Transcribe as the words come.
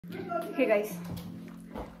Okay guys,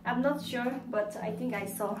 I'm not sure, but I think I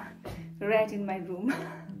saw rat in my room.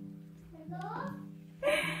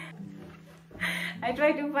 I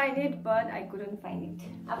tried to find it, but I couldn't find it.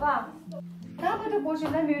 Apa?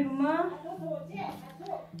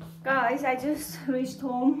 Guys, I just reached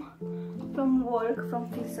home from work, from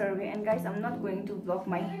field survey, and guys, I'm not going to vlog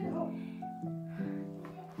my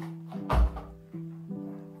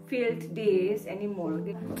field days anymore.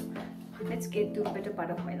 Okay? Let's get to the better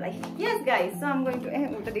part of my life. Yes guys, so I'm going to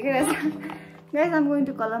guys, I'm going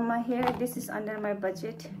to color my hair. This is under my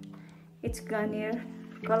budget. It's Garnier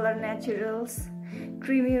Color Naturals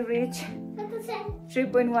Creamy Rich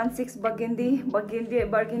 3.16 Burgundy.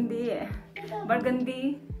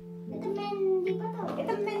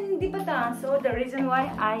 So the reason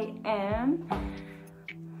why I am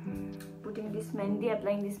putting this mehndi,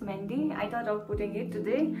 applying this mehndi, I thought of putting it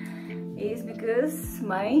today, is because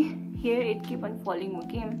my hair it keep on falling.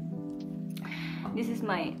 Okay, this is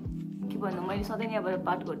my so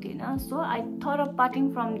I thought of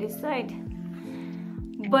parting from this side,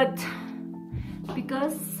 but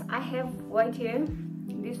because I have white hair,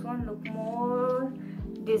 this one look more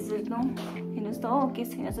desert, no?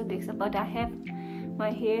 But I have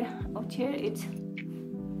my hair out here, it's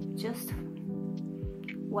just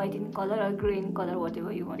white in color or gray in color,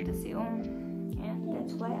 whatever you want to say. And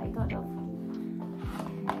that's why I thought of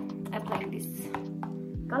applying this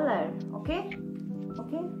color. Okay.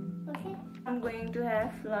 I'm going to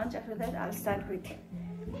have lunch. After that I'll start with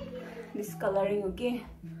this coloring. Okay,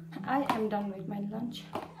 I am done with my lunch.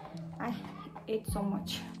 I ate so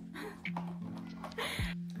much.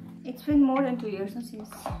 It's been more than 2 years since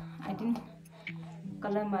I didn't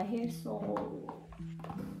color my hair, so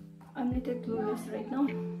I'm a little clueless right now.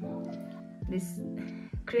 This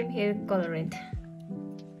cream hair colorant,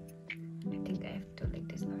 I think I have to like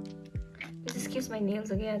this now. This excuse my nails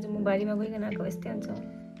again.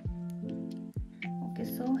 Okay,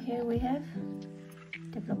 so here we have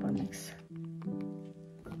developer mix.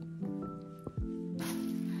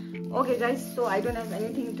 Okay guys, so I don't have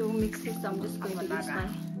anything to mix this, so I'm just going to use my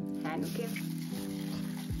hand. Okay,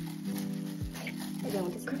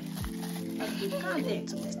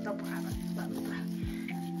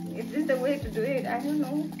 is this the way to do it? I don't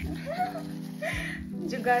know.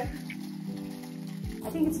 Jugaad. I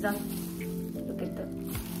think it's done. Look at the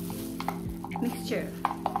mixture.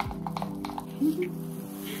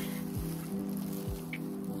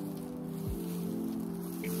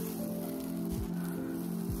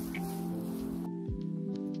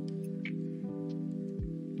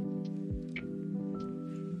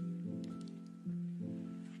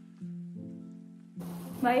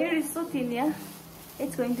 My hair is so thin, yeah.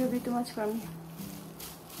 It's going to be too much for me.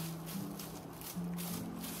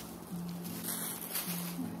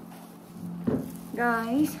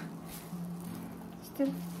 Guys,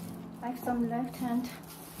 still I have some left hand.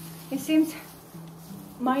 It seems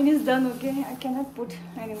mine is done. Okay, I cannot put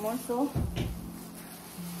anymore, so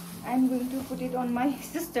I'm going to put it on my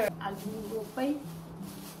sister.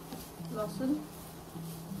 Lawson.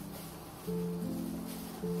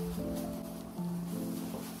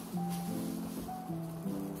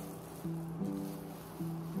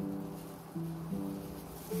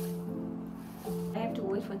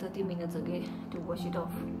 For 30 minutes again to wash it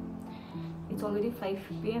off. It's already 5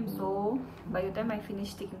 PM, so by the time I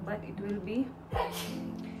finish taking bath, it will be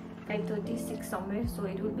 5:36 somewhere, so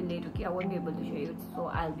it will be late. Okay, I won't be able to show you, so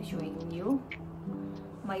I'll be showing you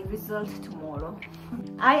my result tomorrow.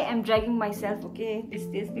 I am dragging myself, okay, these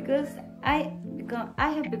days, because I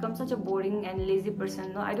have become such a boring and lazy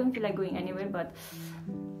person. No, I don't feel like going anywhere, but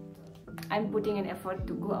I'm putting an effort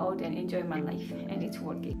to go out and enjoy my life, and it's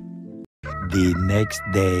working. The next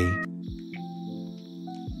day.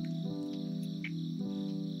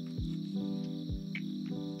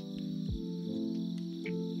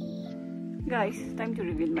 Guys, time to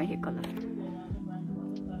reveal my hair color.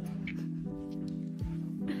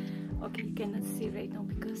 Okay, you cannot see right now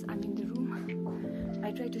because I'm in the room.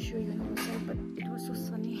 I tried to show you on the side, but it was so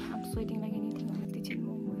sunny. I'm sweating like anything. On the kitchen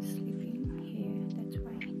room was sleeping here. That's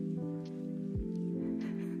why.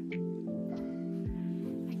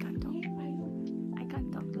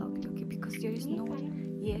 There is no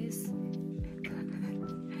one. Yes.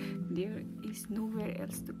 There is nowhere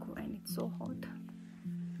else to go, and it's so hot.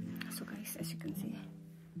 So guys, as you can see,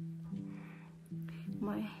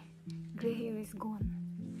 my gray hair is gone.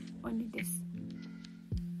 Only this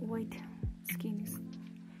white skin is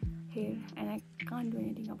here, and I can't do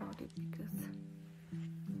anything about it because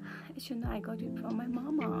as you know, I got it from my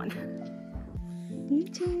mama.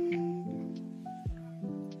 DJ,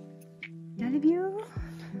 I love you.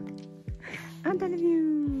 I love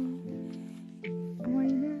you.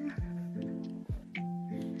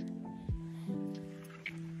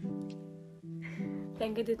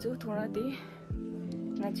 blanket de chu thora de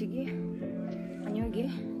ngachi gi anyo gi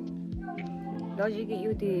logic gi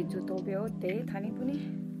yu de chu to beo te thani puni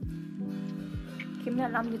kimna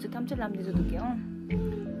lam de chu tham cha lam de chu to kyo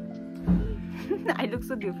I look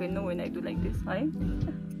so different no when I do like this, right?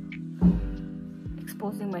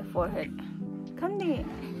 Exposing my forehead. Kandi.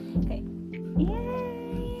 Okay.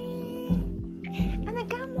 Yay! Ana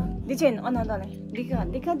kamu. Dicen, ana dale.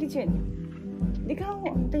 Dika dicen. Dika ho,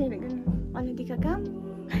 tayo bigan. Ana dika kamu.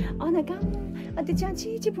 Ana kamu. Ate chanchi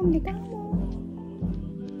chipum dika kamu.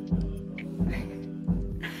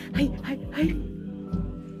 Hai.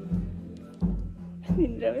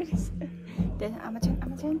 Nindra beres. Then amachan.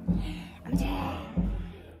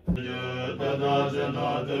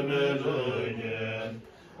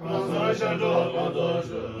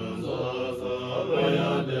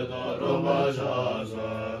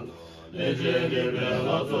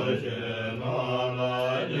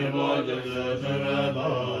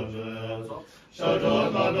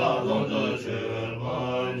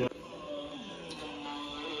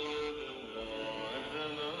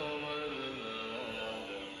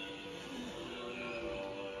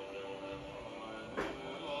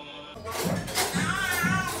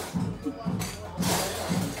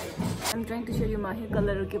 I'm trying to show you my hair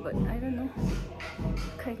color, okay, but I don't know.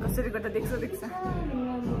 Kai kasuri kata deksa.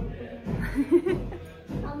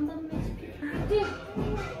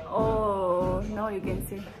 Oh, now you can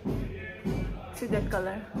see. See that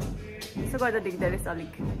color. So kata dekda is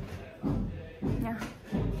alik. Yeah.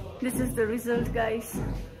 This is the result, guys.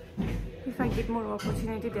 If I get more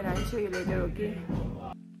opportunity, then I'll show you later, okay?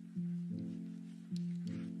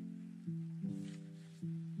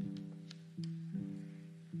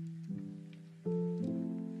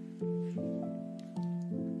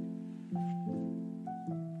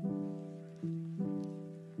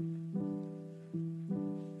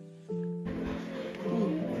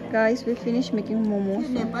 Guys, we finished making momos.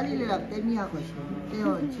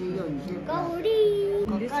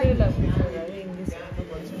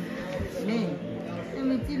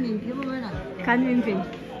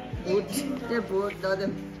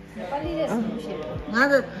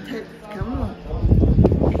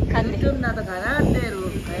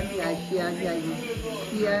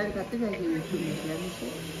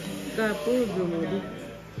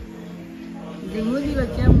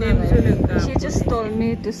 She just told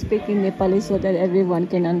me to speak in Nepali so that everyone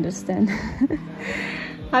can understand.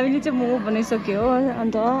 We are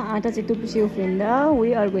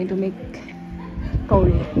going to make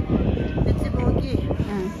kauri.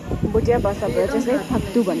 Bujia basa just like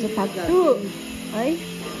faktu banja faktu. Right?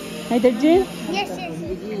 Hi Darjin? Yes.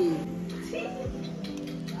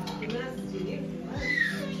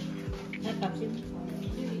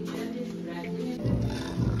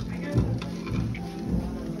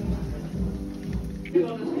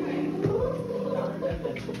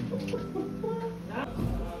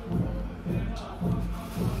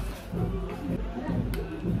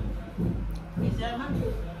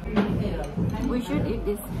 We should eat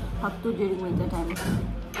this faktu during winter time.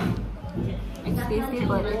 It's tasty,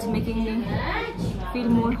 but it's making me feel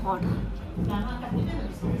more hot.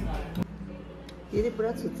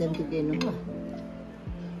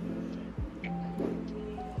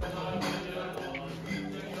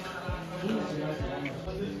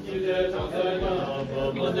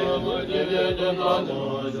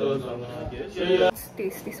 It's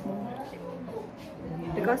tasty small.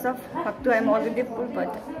 Because of faktu, I'm already full,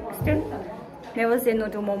 but still never say no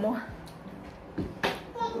to momo.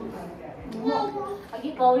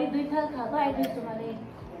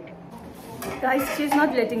 Guys, she's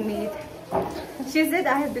not letting me eat. She said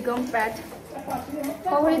I have become fat.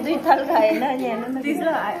 These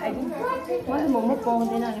are I think what momo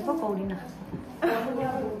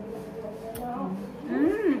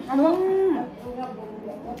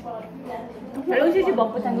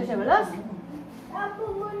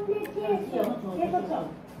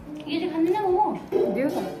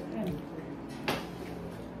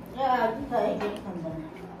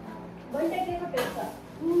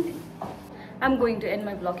I'm going to end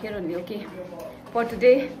my vlog here only, okay, for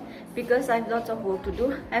today, because I have lots of work to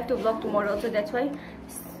do. I have to vlog tomorrow also. That's why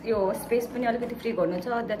your space free.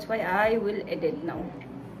 That's why I will edit now.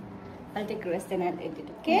 I'll take rest and I'll edit.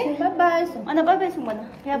 Okay? Bye bye. Ana bye bye sumbana.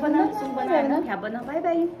 Bye bye.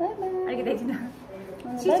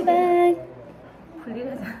 Bye bye.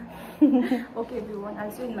 Okay everyone,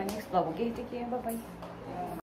 I'll see you in my next vlog. Okay, take care. Bye bye.